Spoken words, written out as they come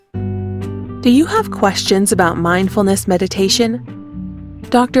Do you have questions about mindfulness meditation?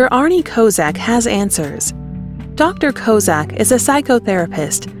 Dr. Arnie Kozak has answers. Dr. Kozak is a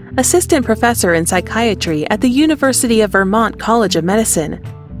psychotherapist, assistant professor in psychiatry at the University of Vermont College of Medicine,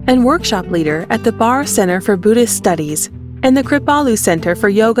 and workshop leader at the Bar Center for Buddhist Studies and the Kripalu Center for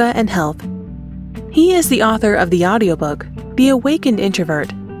Yoga and Health. He is the author of the audiobook, The Awakened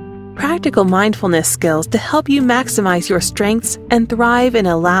Introvert, practical mindfulness skills to help you maximize your strengths and thrive in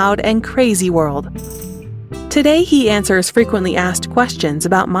a loud and crazy world. Today he answers frequently asked questions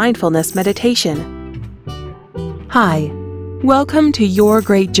about mindfulness meditation. Hi, welcome to Your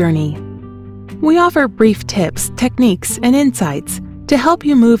Great Journey. We offer brief tips, techniques, and insights to help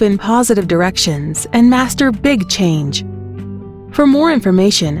you move in positive directions and master big change. For more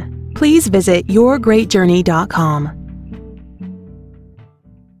information, please visit yourgreatjourney.com.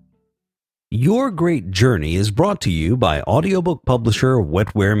 Your Great Journey is brought to you by audiobook publisher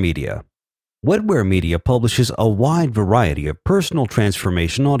Wetware Media. Wetware Media publishes a wide variety of personal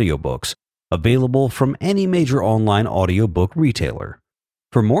transformation audiobooks available from any major online audiobook retailer.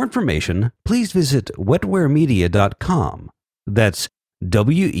 For more information, please visit wetwaremedia.com. That's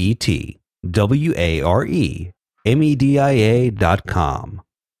WETWAREMEDIA.com.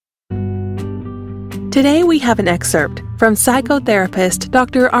 Today we have an excerpt from psychotherapist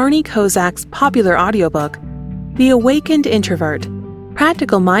Dr. Arnie Kozak's popular audiobook, The Awakened Introvert,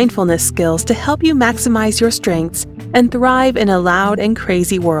 practical mindfulness skills to help you maximize your strengths and thrive in a loud and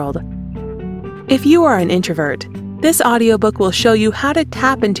crazy world. If you are an introvert, this audiobook will show you how to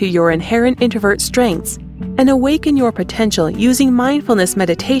tap into your inherent introvert strengths and awaken your potential using mindfulness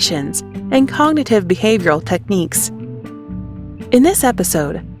meditations and cognitive behavioral techniques. In this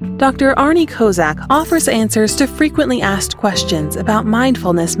episode, Dr. Arnie Kozak offers answers to frequently asked questions about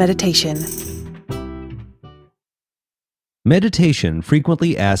mindfulness meditation. Meditation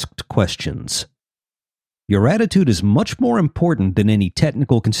frequently asked questions. Your attitude is much more important than any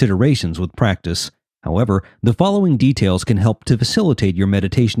technical considerations with practice. However, the following details can help to facilitate your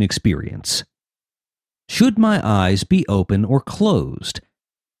meditation experience. Should my eyes be open or closed?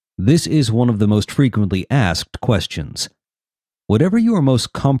 This is one of the most frequently asked questions. Whatever you are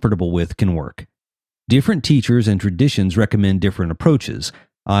most comfortable with can work. Different teachers and traditions recommend different approaches.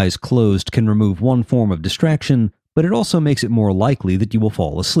 Eyes closed can remove one form of distraction, but it also makes it more likely that you will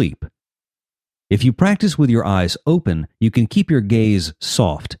fall asleep. If you practice with your eyes open, you can keep your gaze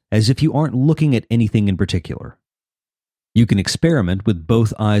soft, as if you aren't looking at anything in particular. You can experiment with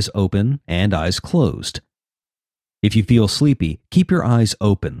both eyes open and eyes closed. If you feel sleepy, keep your eyes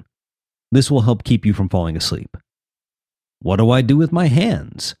open. This will help keep you from falling asleep. What do I do with my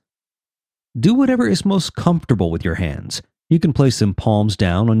hands? Do whatever is most comfortable with your hands. You can place them palms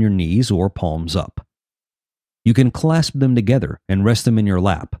down on your knees or palms up. You can clasp them together and rest them in your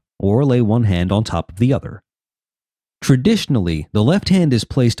lap, or lay one hand on top of the other. Traditionally, the left hand is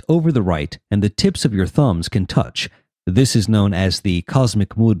placed over the right and the tips of your thumbs can touch. This is known as the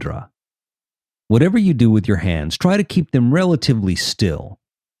cosmic mudra. Whatever you do with your hands, try to keep them relatively still.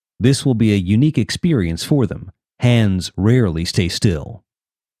 This will be a unique experience for them. Hands rarely stay still.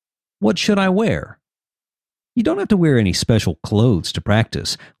 What should I wear? You don't have to wear any special clothes to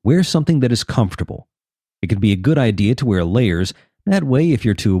practice. Wear something that is comfortable. It could be a good idea to wear layers. That way, if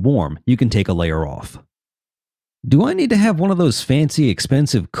you're too warm, you can take a layer off. Do I need to have one of those fancy,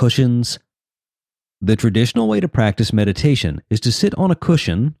 expensive cushions? The traditional way to practice meditation is to sit on a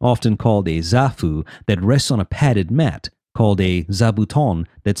cushion, often called a zafu, that rests on a padded mat, called a zabuton,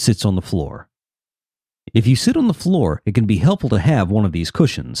 that sits on the floor. If you sit on the floor, it can be helpful to have one of these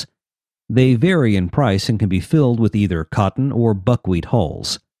cushions. They vary in price and can be filled with either cotton or buckwheat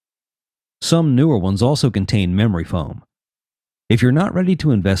hulls. Some newer ones also contain memory foam. If you're not ready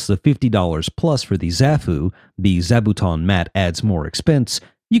to invest the $50 plus for the zafu, the zabuton mat adds more expense,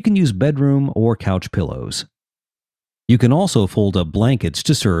 you can use bedroom or couch pillows. You can also fold up blankets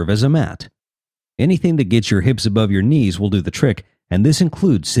to serve as a mat. Anything that gets your hips above your knees will do the trick, and this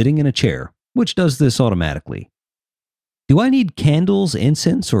includes sitting in a chair, which does this automatically. Do I need candles,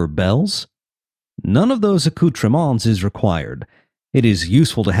 incense, or bells? None of those accoutrements is required. It is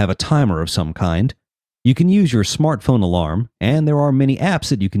useful to have a timer of some kind. You can use your smartphone alarm, and there are many apps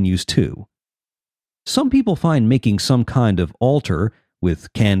that you can use too. Some people find making some kind of altar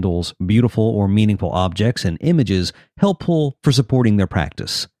with candles, beautiful or meaningful objects, and images helpful for supporting their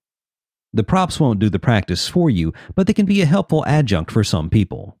practice. The props won't do the practice for you, but they can be a helpful adjunct for some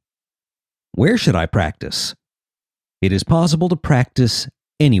people. Where should I practice? It is possible to practice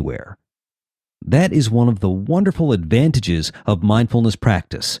anywhere. That is one of the wonderful advantages of mindfulness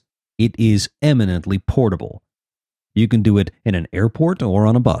practice. It is eminently portable. You can do it in an airport or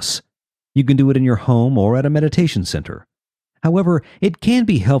on a bus. You can do it in your home or at a meditation center. However, it can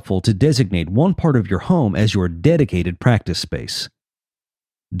be helpful to designate one part of your home as your dedicated practice space.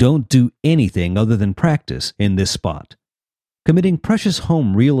 Don't do anything other than practice in this spot. Committing precious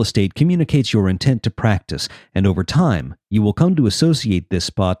home real estate communicates your intent to practice, and over time, you will come to associate this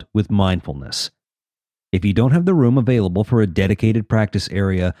spot with mindfulness. If you don't have the room available for a dedicated practice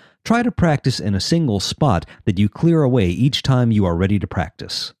area, try to practice in a single spot that you clear away each time you are ready to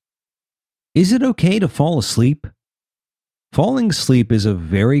practice. Is it okay to fall asleep? Falling asleep is a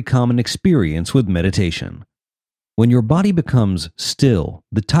very common experience with meditation. When your body becomes still,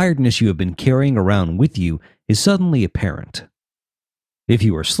 the tiredness you have been carrying around with you is suddenly apparent. If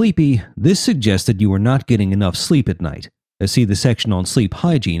you are sleepy, this suggests that you are not getting enough sleep at night, see the section on sleep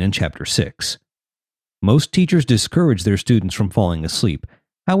hygiene in Chapter 6. Most teachers discourage their students from falling asleep.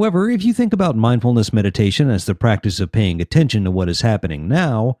 However, if you think about mindfulness meditation as the practice of paying attention to what is happening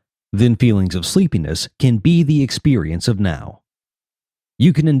now, then feelings of sleepiness can be the experience of now.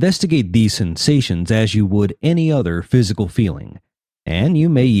 You can investigate these sensations as you would any other physical feeling, and you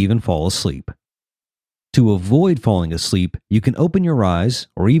may even fall asleep. To avoid falling asleep, you can open your eyes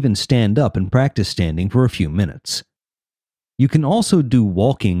or even stand up and practice standing for a few minutes. You can also do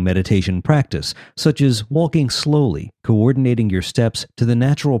walking meditation practice, such as walking slowly, coordinating your steps to the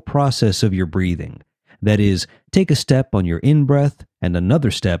natural process of your breathing. That is, take a step on your in-breath and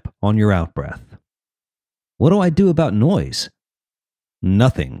another step on your out-breath. What do I do about noise?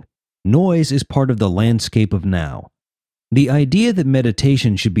 Nothing. Noise is part of the landscape of now. The idea that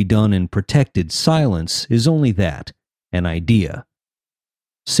meditation should be done in protected silence is only that, an idea.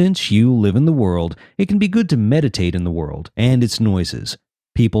 Since you live in the world, it can be good to meditate in the world and its noises.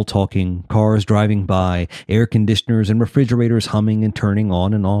 People talking, cars driving by, air conditioners and refrigerators humming and turning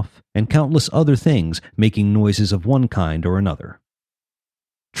on and off, and countless other things making noises of one kind or another.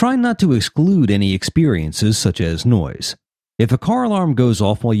 Try not to exclude any experiences such as noise. If a car alarm goes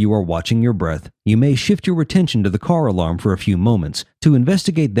off while you are watching your breath, you may shift your attention to the car alarm for a few moments to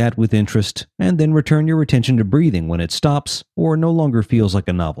investigate that with interest, and then return your attention to breathing when it stops or no longer feels like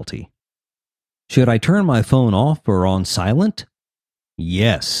a novelty. Should I turn my phone off or on silent?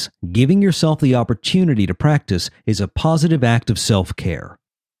 Yes, giving yourself the opportunity to practice is a positive act of self-care.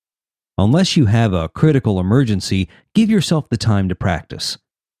 Unless you have a critical emergency, give yourself the time to practice.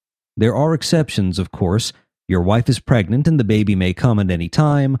 There are exceptions, of course. Your wife is pregnant and the baby may come at any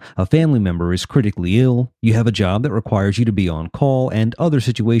time, a family member is critically ill, you have a job that requires you to be on call, and other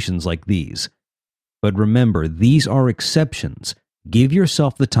situations like these. But remember, these are exceptions. Give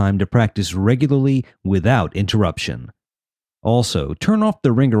yourself the time to practice regularly without interruption. Also, turn off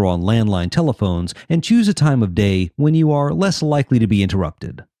the ringer on landline telephones and choose a time of day when you are less likely to be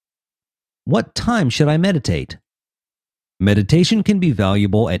interrupted. What time should I meditate? Meditation can be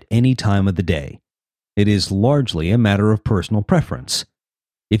valuable at any time of the day. It is largely a matter of personal preference.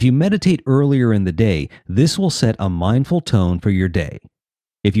 If you meditate earlier in the day, this will set a mindful tone for your day.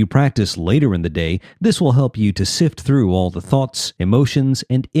 If you practice later in the day, this will help you to sift through all the thoughts, emotions,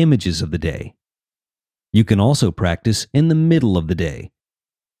 and images of the day. You can also practice in the middle of the day.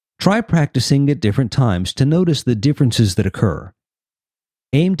 Try practicing at different times to notice the differences that occur.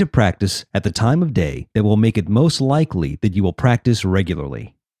 Aim to practice at the time of day that will make it most likely that you will practice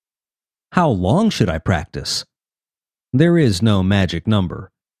regularly. How long should I practice? There is no magic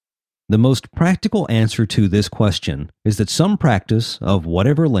number. The most practical answer to this question is that some practice, of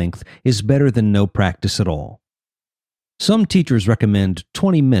whatever length, is better than no practice at all. Some teachers recommend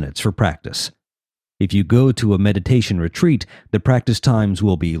 20 minutes for practice. If you go to a meditation retreat, the practice times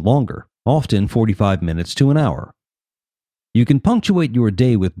will be longer, often 45 minutes to an hour. You can punctuate your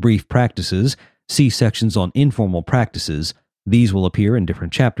day with brief practices, see sections on informal practices, these will appear in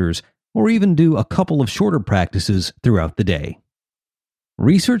different chapters, or even do a couple of shorter practices throughout the day.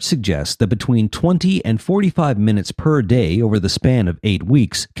 Research suggests that between 20 and 45 minutes per day over the span of 8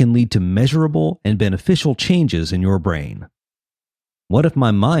 weeks can lead to measurable and beneficial changes in your brain. What if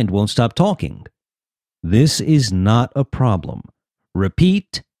my mind won't stop talking? This is not a problem.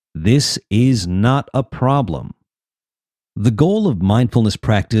 Repeat, this is not a problem. The goal of mindfulness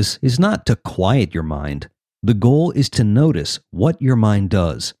practice is not to quiet your mind. The goal is to notice what your mind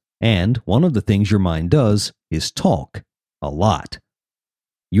does. And one of the things your mind does is talk. A lot.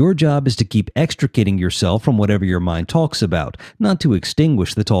 Your job is to keep extricating yourself from whatever your mind talks about, not to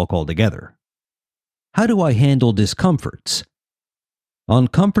extinguish the talk altogether. How do I handle discomforts?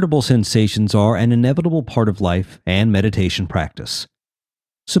 Uncomfortable sensations are an inevitable part of life and meditation practice.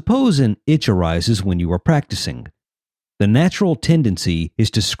 Suppose an itch arises when you are practicing. The natural tendency is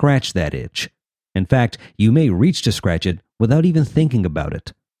to scratch that itch. In fact, you may reach to scratch it without even thinking about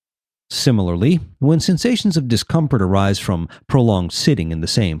it. Similarly, when sensations of discomfort arise from prolonged sitting in the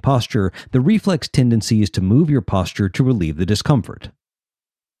same posture, the reflex tendency is to move your posture to relieve the discomfort.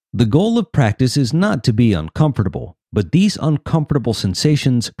 The goal of practice is not to be uncomfortable, but these uncomfortable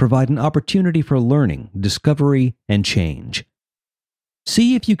sensations provide an opportunity for learning, discovery, and change.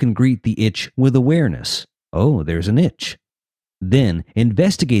 See if you can greet the itch with awareness. Oh, there's an itch. Then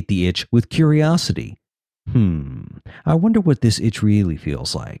investigate the itch with curiosity. I wonder what this itch really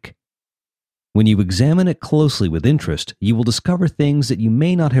feels like. When you examine it closely with interest, you will discover things that you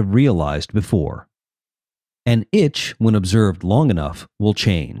may not have realized before. An itch, when observed long enough, will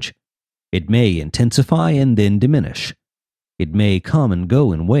change. It may intensify and then diminish. It may come and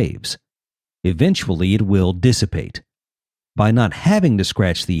go in waves. Eventually, it will dissipate. By not having to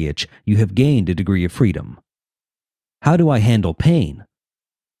scratch the itch, you have gained a degree of freedom. How do I handle pain?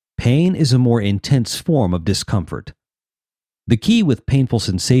 Pain is a more intense form of discomfort. The key with painful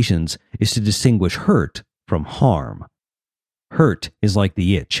sensations is to distinguish hurt from harm. Hurt is like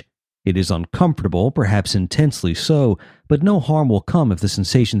the itch. It is uncomfortable, perhaps intensely so, but no harm will come if the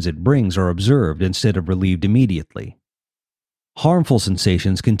sensations it brings are observed instead of relieved immediately. Harmful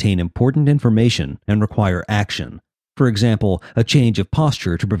sensations contain important information and require action, for example, a change of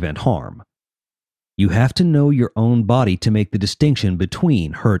posture to prevent harm. You have to know your own body to make the distinction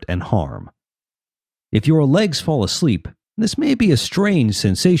between hurt and harm. If your legs fall asleep, this may be a strange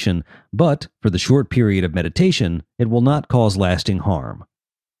sensation, but for the short period of meditation, it will not cause lasting harm.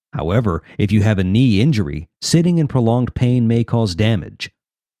 However, if you have a knee injury, sitting in prolonged pain may cause damage.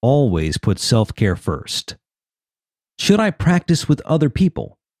 Always put self-care first. Should I practice with other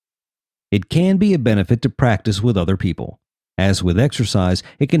people? It can be a benefit to practice with other people. As with exercise,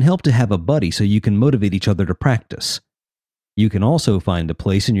 it can help to have a buddy so you can motivate each other to practice. You can also find a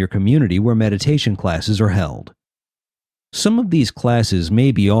place in your community where meditation classes are held. Some of these classes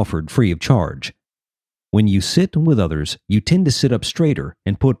may be offered free of charge. When you sit with others, you tend to sit up straighter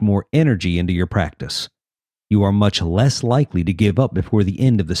and put more energy into your practice. You are much less likely to give up before the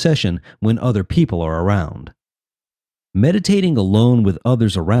end of the session when other people are around. Meditating alone with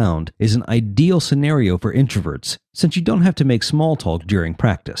others around is an ideal scenario for introverts since you don't have to make small talk during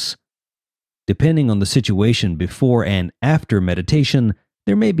practice. Depending on the situation before and after meditation,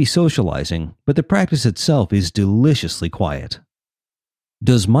 there may be socializing, but the practice itself is deliciously quiet.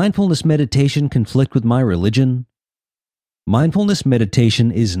 Does mindfulness meditation conflict with my religion? Mindfulness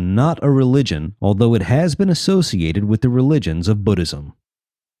meditation is not a religion, although it has been associated with the religions of Buddhism.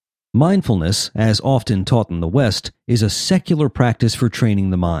 Mindfulness, as often taught in the West, is a secular practice for training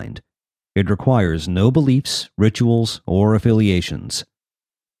the mind. It requires no beliefs, rituals, or affiliations.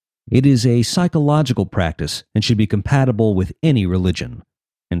 It is a psychological practice and should be compatible with any religion.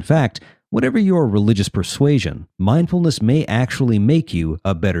 In fact, whatever your religious persuasion, mindfulness may actually make you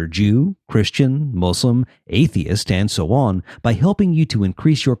a better Jew, Christian, Muslim, atheist, and so on by helping you to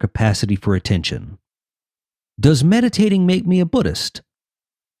increase your capacity for attention. Does meditating make me a Buddhist?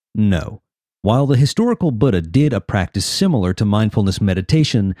 No. While the historical Buddha did a practice similar to mindfulness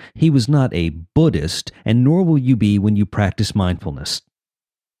meditation, he was not a Buddhist, and nor will you be when you practice mindfulness.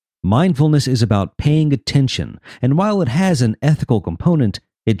 Mindfulness is about paying attention, and while it has an ethical component,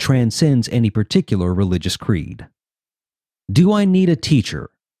 it transcends any particular religious creed. Do I need a teacher?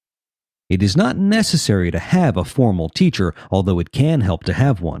 It is not necessary to have a formal teacher, although it can help to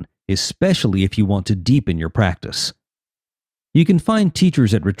have one, especially if you want to deepen your practice. You can find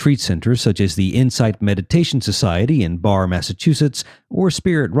teachers at retreat centers such as the Insight Meditation Society in Barre, Massachusetts, or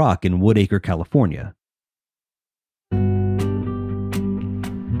Spirit Rock in Woodacre, California.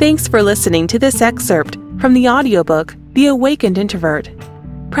 Thanks for listening to this excerpt from the audiobook, The Awakened Introvert.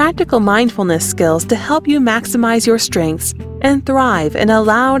 Practical mindfulness skills to help you maximize your strengths and thrive in a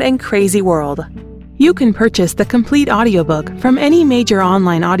loud and crazy world. You can purchase the complete audiobook from any major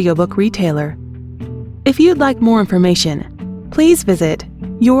online audiobook retailer. If you'd like more information, please visit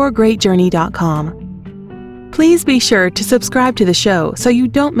yourgreatjourney.com. Please be sure to subscribe to the show so you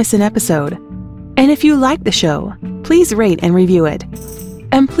don't miss an episode. And if you like the show, please rate and review it.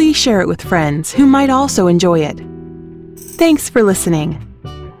 And please share it with friends who might also enjoy it. Thanks for listening.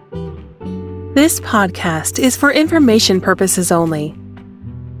 This podcast is for information purposes only.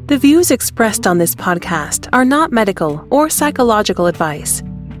 The views expressed on this podcast are not medical or psychological advice.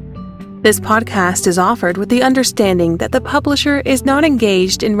 This podcast is offered with the understanding that the publisher is not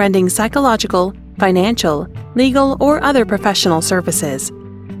engaged in rendering psychological, financial, legal, or other professional services.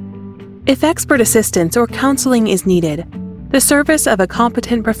 If expert assistance or counseling is needed, the service of a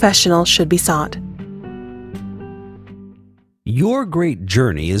competent professional should be sought. Your Great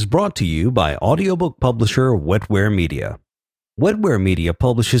Journey is brought to you by audiobook publisher Wetware Media. Wetware Media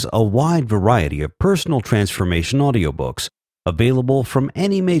publishes a wide variety of personal transformation audiobooks available from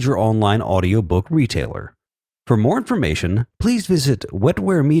any major online audiobook retailer. For more information, please visit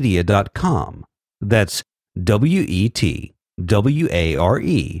wetwaremedia.com. That's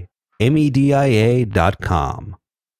WETWAREMEDIA.com.